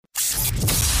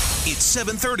It's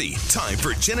 7:30. Time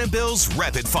for Jen and Bill's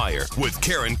Rapid Fire with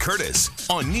Karen Curtis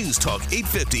on News Talk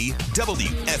 850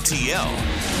 WFTL.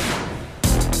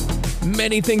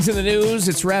 Many things in the news.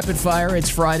 It's Rapid Fire. It's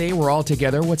Friday. We're all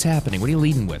together. What's happening? What are you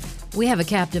leading with? We have a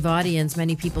captive audience.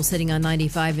 Many people sitting on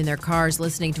 95 in their cars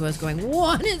listening to us going,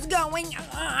 what is going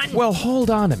on? Well, hold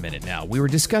on a minute now. We were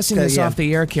discussing this off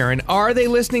the air, Karen. Are they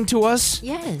listening to us?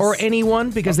 Yes. Or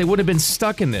anyone? Because they would have been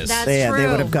stuck in this. That's true. true. They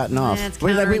would have gotten off. That's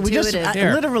We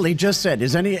counterintuitive. literally just said,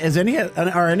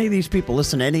 are any of these people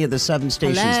listening to any of the 7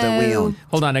 stations that we own?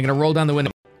 Hold on. I'm going to roll down the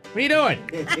window. What are you doing?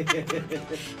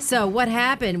 So what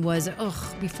happened was,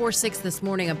 before 6 this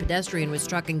morning, a pedestrian was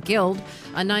struck and killed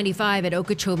on 95 at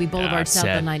Okeechobee Boulevard South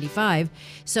on 95.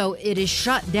 So it is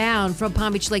shut down from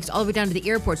Palm Beach Lakes all the way down to the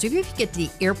airport. So if you get to the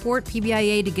airport,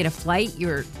 PBIA, to get a flight,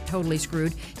 you're totally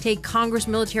screwed. Take Congress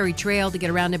Military Trail to get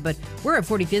around it, but we're at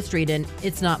 45th Street and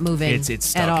it's not moving It's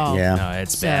stuck. at all. Yeah. No,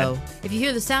 it's bad. So if you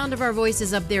hear the sound of our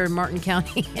voices up there in Martin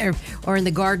County or in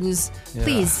the gardens,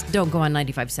 please don't go on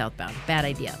 95 southbound. Bad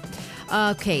idea.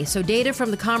 Okay, so data from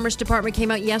the Commerce Department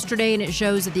came out yesterday, and it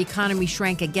shows that the economy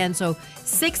shrank again. So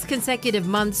 6 consecutive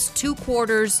months, 2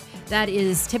 quarters. That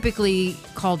is typically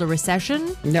called a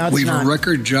recession. No, it's We have not. a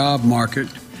record job market,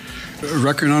 a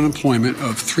record unemployment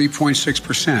of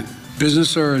 3.6%.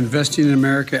 Businesses are investing in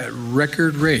America at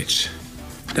record rates.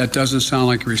 That doesn't sound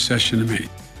like a recession to me.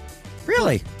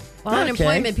 Really? Well, Okay.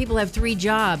 unemployment, people have 3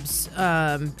 jobs.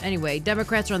 Anyway,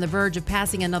 Democrats are on the verge of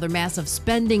passing another massive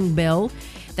spending bill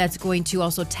that's going to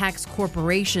also tax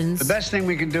corporations. The best thing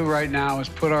we can do right now is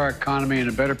put our economy in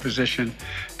a better position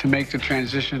to make the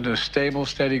transition to stable,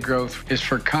 steady growth, is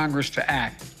for Congress to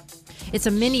act. It's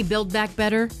a mini Build Back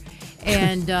Better,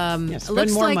 and spend it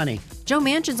looks more like money. Joe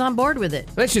Manchin's on board with it.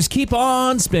 Let's just keep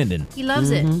on spending. He loves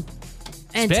it.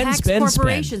 And Spend, tax spend,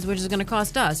 corporations, which is going to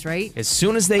cost us, right? As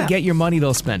soon as they get your money,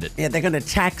 they'll spend it. Yeah, they're going to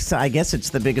tax, I guess it's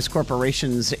the biggest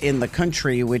corporations in the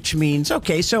country, which means,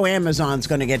 okay, so Amazon's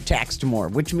going to get taxed more,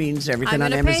 which means everything I'm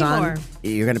on gonna pay Amazon, more.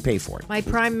 you're going to pay for it. My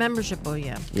Prime membership, oh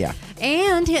yeah. Yeah.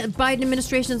 And Biden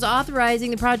administration's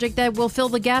authorizing the project that will fill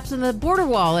the gaps in the border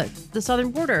wall at the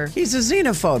southern border. He's a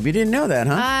xenophobe. You didn't know that,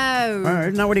 huh? Oh.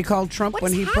 Isn't that what he called Trump What's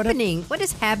when he put up? happening? What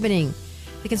is happening?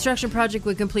 The construction project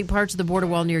would complete parts of the border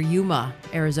wall near Yuma,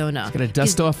 Arizona. Going to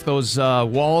dust off those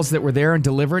walls that were there and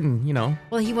delivered, and,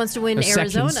 Well, he wants to win Those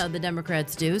Arizona, sections. the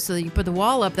Democrats do. So you put the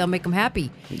wall up, they'll make them happy.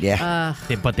 Yeah.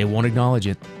 but they won't acknowledge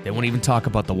it. They won't even talk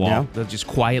about the wall. No. They'll just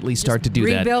quietly start to do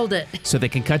that. Rebuild it. So they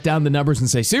can cut down the numbers and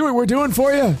say, see what we're doing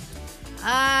for you.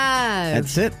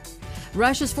 That's it.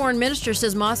 Russia's foreign minister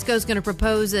says Moscow's going to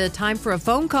propose a time for a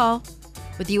phone call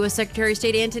with the U.S. Secretary of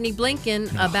State Antony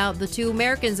Blinken about the 2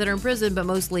 Americans that are in prison, but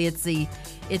mostly it's the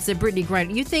Brittany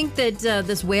Griner. You think that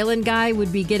this Whalen guy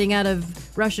would be getting out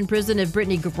of Russian prison if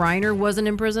Brittany Griner wasn't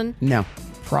in prison? No.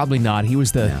 Probably not. He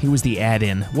was the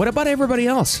add-in. What about everybody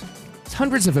else? There's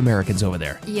hundreds of Americans over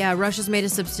there. Yeah, Russia's made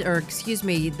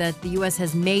that the U.S.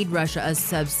 has made Russia a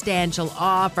substantial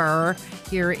offer.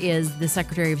 Here is the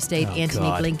Secretary of State, Antony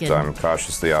God. Blinken. So I'm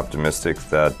cautiously optimistic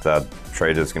that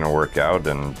trade is going to work out,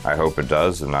 and I hope it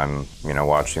does. And I'm,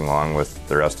 watching along with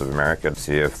the rest of America to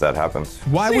see if that happens.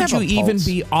 Why They would have you a even pulse.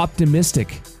 be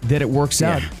optimistic that it works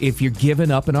out if you're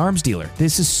giving up an arms dealer?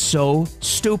 This is so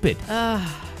stupid.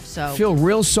 So I feel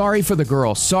real sorry for the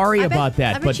girl. Sorry I bet- about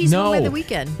that, I bet but she's home no. by the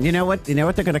weekend. You know what? You know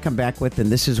what they're going to come back with,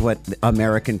 and this is what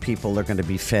American people are going to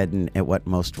be fed, and what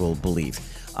most will believe.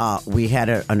 We had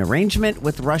an arrangement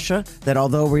with Russia that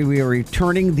although we were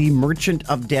returning the merchant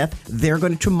of death, they're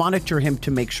going to monitor him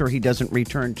to make sure he doesn't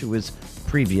return to his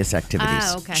previous activities.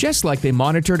 Ah, okay. Just like they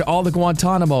monitored all the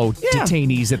Guantanamo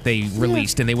detainees that they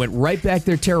released, and they went right back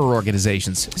their terror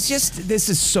organizations. This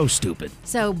is so stupid.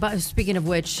 So, but speaking of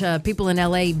which, people in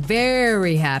L.A.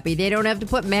 very happy. They don't have to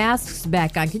put masks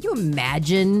back on. Can you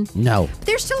imagine? No.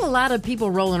 There's still a lot of people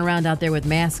rolling around out there with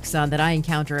masks on that I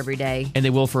encounter every day. And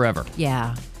they will forever.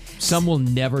 Yeah. Some will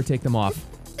never take them off.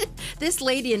 This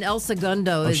lady in El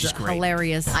Segundo is she's great.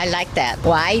 hilarious. I like that.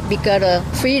 Why? Because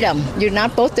of freedom. You're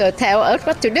not supposed to tell us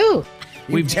what to do.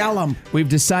 Tell them. We've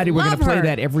decided we're going Love to play her.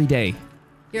 that every day.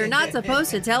 You're not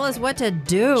supposed to tell us what to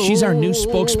do. She's our new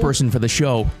spokesperson for the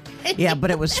show. Yeah, but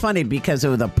it was funny because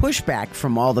of the pushback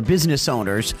from all the business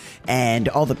owners and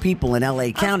all the people in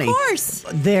L.A. County. Of course.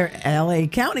 Their L.A.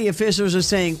 County officials are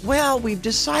saying, well, we've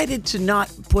decided to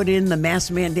not put in the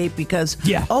mask mandate because,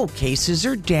 cases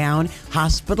are down,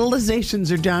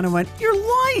 hospitalizations are down. I went, you're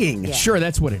lying. Sure,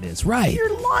 that's what it is. Right.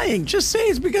 You're lying. Just say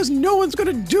it's because no one's going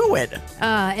to do it.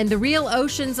 And the real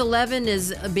Ocean's 11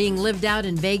 is being lived out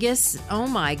in Vegas. Oh,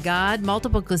 my God.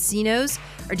 Multiple casinos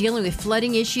are dealing with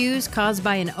flooding issues caused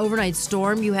by an overnight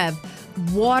storm. You have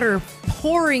water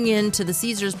pouring into the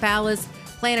Caesars Palace,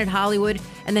 Planet Hollywood,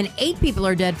 and then 8 people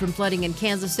are dead from flooding in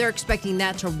Kansas. They're expecting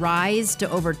that to rise to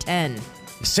over 10.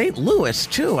 St. Louis,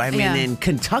 too. I mean, Yeah. in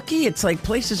Kentucky, it's like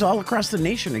places all across the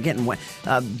nation are getting wet.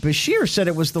 Bashir said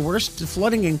it was the worst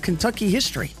flooding in Kentucky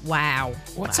history. Wow.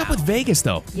 What's up with Vegas,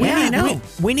 though? Yeah, I know.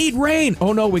 We need rain.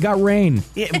 Oh, no, we got rain.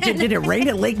 Did it rain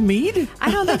at Lake Mead? I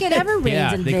don't think it ever rains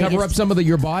Yeah, in they Vegas. cover up some of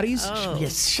your bodies.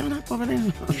 Yes, shut up over there.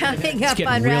 Coming It's up getting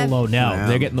on real Rapid low now. Wow.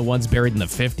 They're getting the ones buried in the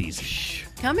 50s.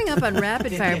 Coming up on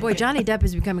Rapid Fire. Boy, Johnny Depp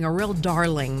is becoming a real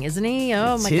darling, isn't he?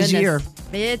 Oh, It's my his goodness. year.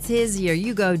 It's his year.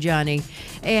 You go, Johnny.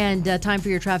 And time for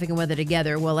your traffic and weather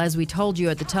together. Well, as we told you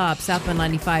at the top, southbound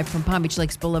 95 from Palm Beach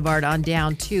Lakes Boulevard on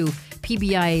down to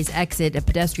PBI's exit. A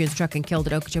pedestrian struck and killed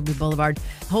at Okeechobee Boulevard.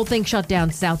 The whole thing shut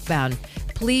down southbound.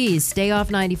 Please stay off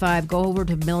 95. Go over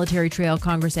to Military Trail,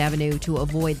 Congress Avenue to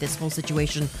avoid this whole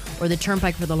situation, or the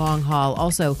Turnpike for the long haul.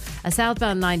 Also, a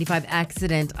southbound 95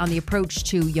 accident on the approach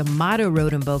to Yamato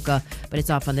Road in Boca, but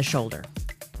it's off on the shoulder.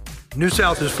 New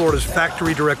South is Florida's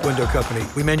factory direct window company.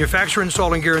 We manufacture,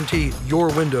 install, and guarantee your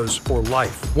windows for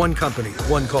life. One company,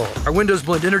 one call. Our windows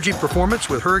blend energy performance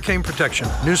with hurricane protection.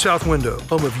 New South Window,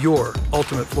 home of your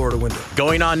ultimate Florida window.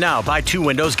 Going on now. Buy 2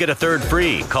 windows, get a third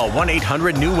free. Call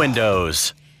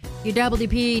 1-800-NEW-WINDOWS. Your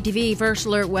WDP TV first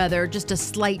alert weather, just a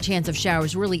slight chance of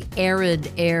showers. Really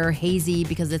arid air, hazy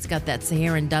because it's got that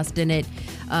Saharan dust in it.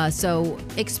 So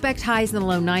expect highs in the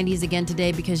low 90s again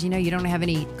today because, you don't have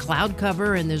any cloud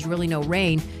cover and there's really no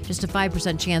rain. Just a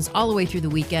 5% chance all the way through the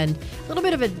weekend. A little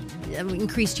bit of an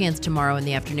increased chance tomorrow in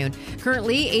the afternoon.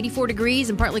 Currently 84 degrees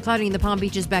and partly cloudy in the Palm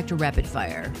Beaches. Back to rapid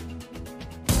fire.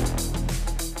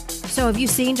 So have you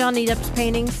seen Johnny Depp's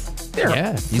paintings?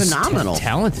 Yeah, he's phenomenal.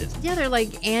 Talented. Yeah, they're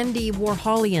like Andy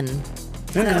Warholian.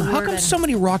 How come so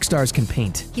many rock stars can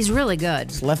paint? He's really good.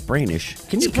 It's left brainish.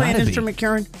 Can you It's play an gotta be. instrument,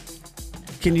 Karen?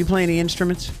 Can you play any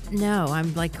instruments? No,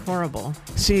 I'm like horrible.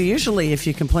 See, usually if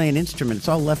you can play an instrument, it's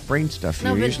all left brain stuff. No,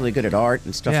 You're but- usually good at art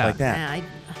and stuff Yeah. like that.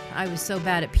 I was so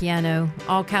bad at piano.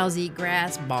 All cows eat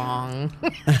grass, bong.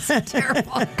 It's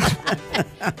terrible.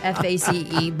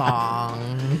 FACE,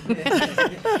 bong.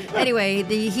 Anyway,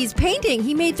 he's painting.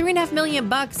 He made $3.5 million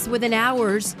within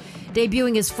hours,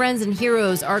 debuting his Friends and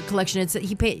Heroes art collection.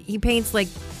 He paints like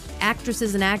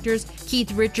actresses and actors.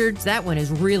 Keith Richards, that one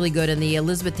is really good, and the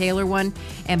Elizabeth Taylor one,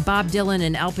 and Bob Dylan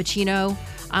and Al Pacino.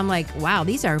 I'm like, wow,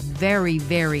 these are very,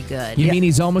 very good. You mean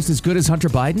he's almost as good as Hunter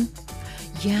Biden?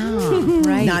 Yeah,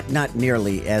 right. Not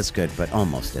nearly as good, but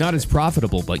almost. Not as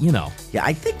profitable, but Yeah,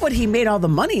 I think what he made all the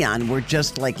money on were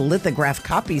just like lithograph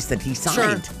copies that he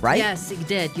signed, right? Yes, he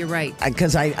did. You're right.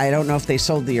 Because I don't know if they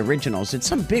sold the originals. It's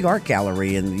some big art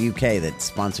gallery in the UK that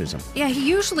sponsors them. Yeah, he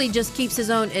usually just keeps his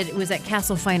own. It was at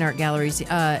Castle Fine Art Galleries,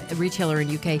 a retailer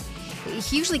in UK.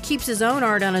 He usually keeps his own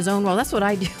art on his own wall. That's what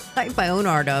I do. I have my own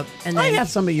art up. And then, I have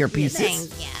some of your pieces.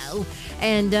 Thank you.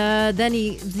 And then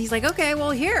he's like, okay, well,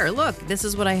 here, look, this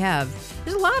is what I have.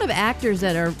 There's a lot of actors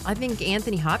that are, I think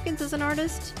Anthony Hopkins is an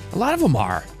artist. a lot of them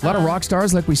are. A lot of rock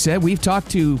stars, like we said. We've talked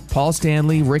to Paul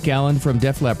Stanley, Rick Allen from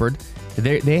Def Leppard.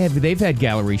 They've had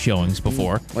gallery showings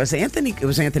before. It was Anthony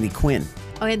Quinn.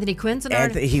 Oh, Anthony Quinn's an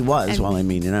artist. He was. And Well, I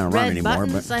mean, I don't run Red anymore.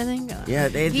 Buttons, But I think. Yeah,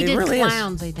 he it did really is.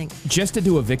 Clowns, I think. Just to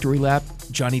do a victory lap,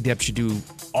 Johnny Depp should do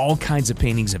all kinds of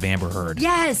paintings of Amber Heard.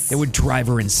 Yes. It would drive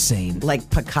her insane. like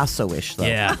Picasso-ish, though.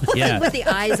 Yeah, yeah. With the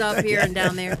eyes up here and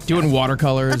down there. Doing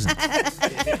watercolors.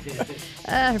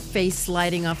 Her face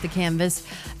sliding off the canvas.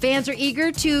 Fans are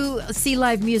eager to see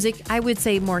live music. I would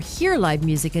say more hear live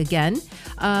music again.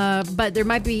 But there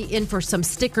might be in for some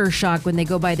sticker shock when they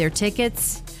go buy their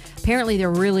tickets. Apparently, they're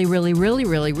really, really, really,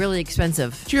 really, really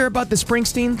expensive. Did you hear about the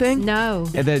Springsteen thing? No.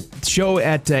 At the show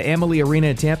at Amalie Arena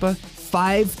in Tampa,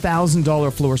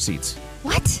 $5,000 floor seats.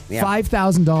 What? Yeah. Well,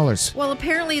 $5,000.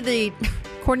 apparently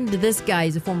according to this guy,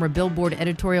 he's a former Billboard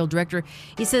editorial director.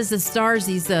 He says the stars,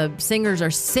 these singers, are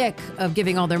sick of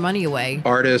giving all their money away.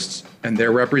 Artists and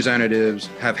their representatives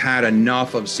have had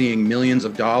enough of seeing millions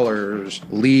of dollars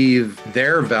leave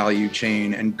their value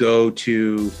chain and go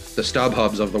to the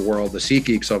StubHubs of the world, the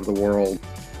SeatGeeks of the world.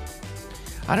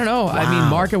 I don't know. Wow. I mean,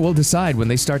 market will decide when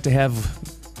they start to have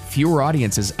fewer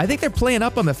audiences. I think they're playing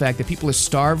up on the fact that people are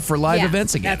starved for live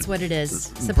events again. That's what it is.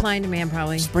 Supply and demand,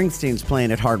 probably. Springsteen's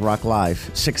playing at Hard Rock Live,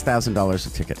 $6,000 a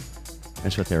ticket.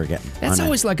 That's what they were getting. That's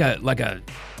always like a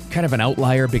kind of an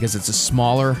outlier because it's a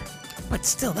smaller But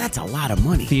still, that's a lot of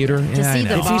money. Theater. Yeah, see I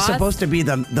know. the If he's supposed to be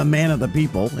the man of the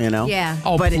people, Yeah.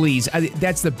 Oh, But please.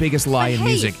 That's the biggest lie in hey,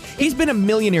 music. He's been a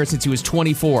millionaire since he was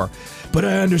 24. But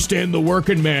I understand the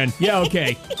working man. Yeah,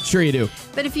 okay. Sure you do.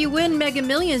 But if you win Mega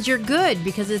Millions, you're good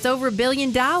because it's over $1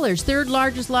 billion. Third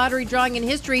largest lottery drawing in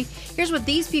history. Here's what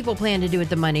these people plan to do with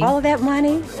the money. All of that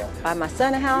money, buy my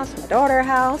son a house, my daughter a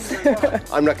house.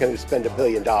 I'm not going to spend $1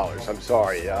 billion. I'm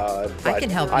sorry. I can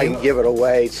help you. I can give it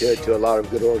away to a lot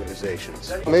of good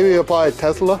organizations. Maybe I'll buy a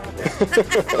Tesla.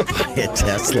 Buy a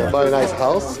Tesla. Buy a nice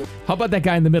house. How about that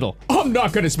guy in the middle? I'm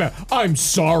not going to spend. I'm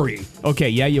sorry. Okay,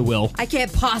 yeah, you will. I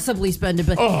can't possibly spend $1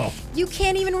 billion. Oh. You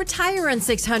can't even retire on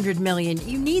 $600 million.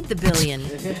 You need the $1 billion.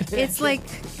 It's like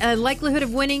likelihood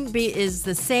of winning is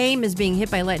the same as being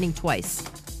hit by lightning twice.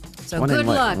 So good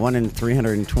luck. 1 in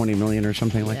 320 million or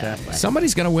something like that.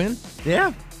 Somebody's going to win.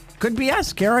 Yeah. Could be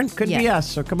us, Karen. Could be us.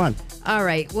 So come on. All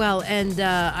right. Well, and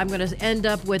I'm going to end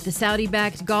up with the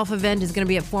Saudi-backed golf event is going to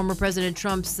be at former President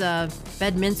Trump's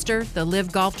Bedminster. The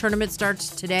Live Golf Tournament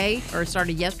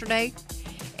started yesterday.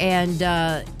 And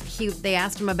they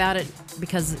asked him about it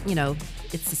because,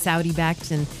 it's the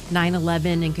Saudi-backed and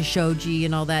 9/11 and Khashoggi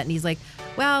and all that. And he's like,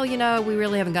 well, we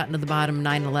really haven't gotten to the bottom of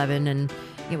 9/11. And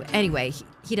anyway,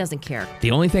 he doesn't care.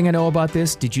 The only thing I know about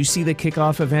this, did you see the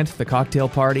kickoff event, the cocktail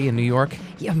party in New York?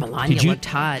 Yeah, Melania looked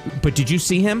hot. But did you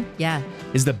see him? Yeah.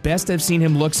 Is the best I've seen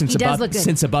him look since about the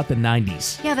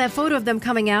 90s. Yeah, that photo of them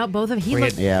coming out, both of them, he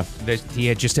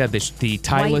had just had the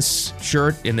tie-less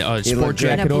shirt and the sport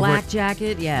jacket and a over black it.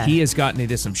 jacket, yeah. He has gotten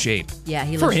into some shape. Yeah,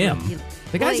 he for looks him.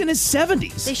 The guy's in his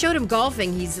 70s. They showed him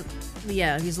golfing. He's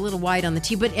a little wide on the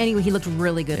tee, but anyway, he looked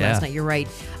really good last night. You're right.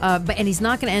 And he's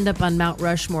not going to end up on Mount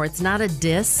Rushmore. It's not a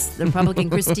diss. The Republican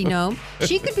Kristi Noem.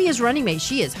 She could be his running mate.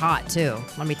 She is hot too.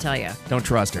 Let me tell you. Don't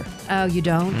trust her. Oh, you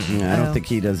don't? I don't think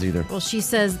he does either. Well, she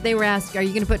says they were asked, "Are you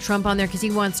going to put Trump on there because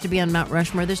he wants to be on Mount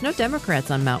Rushmore?" There's no Democrats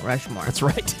on Mount Rushmore. That's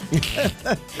right.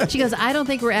 She goes, "I don't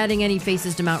think we're adding any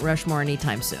faces to Mount Rushmore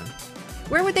anytime soon."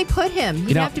 Where would they put him?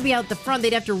 He'd have to be out the front.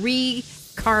 They'd have to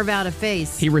carve out a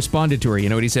face. He responded to her. You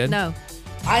know what he said? No.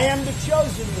 I am the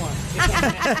chosen one.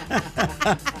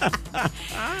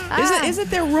 Isn't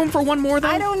there room for one more, though?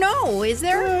 I don't know. Is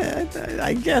there?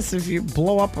 I guess if you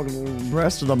blow up the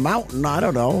rest of the mountain, I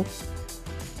don't know.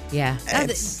 Yeah,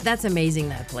 that's amazing,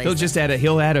 that place.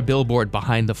 He'll add a billboard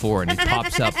behind the four, and it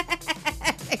pops up.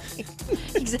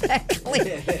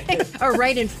 Exactly. Or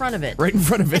right in front of it. Right in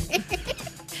front of it.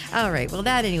 All right. Well,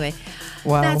 anyway.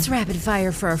 Wow. That's Rapid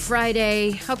Fire for a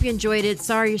Friday. Hope you enjoyed it.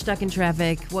 Sorry you're stuck in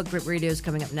traffic. What Grit Radio is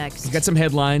coming up next? We got some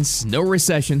headlines. No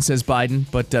recession, says Biden,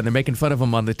 but they're making fun of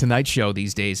him on The Tonight Show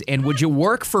these days. And would you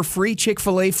work for free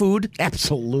Chick-fil-A food?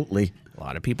 Absolutely. A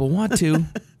lot of people want to.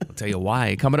 I'll tell you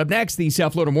why. Coming up next, the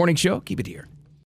South Florida Morning Show. Keep it here.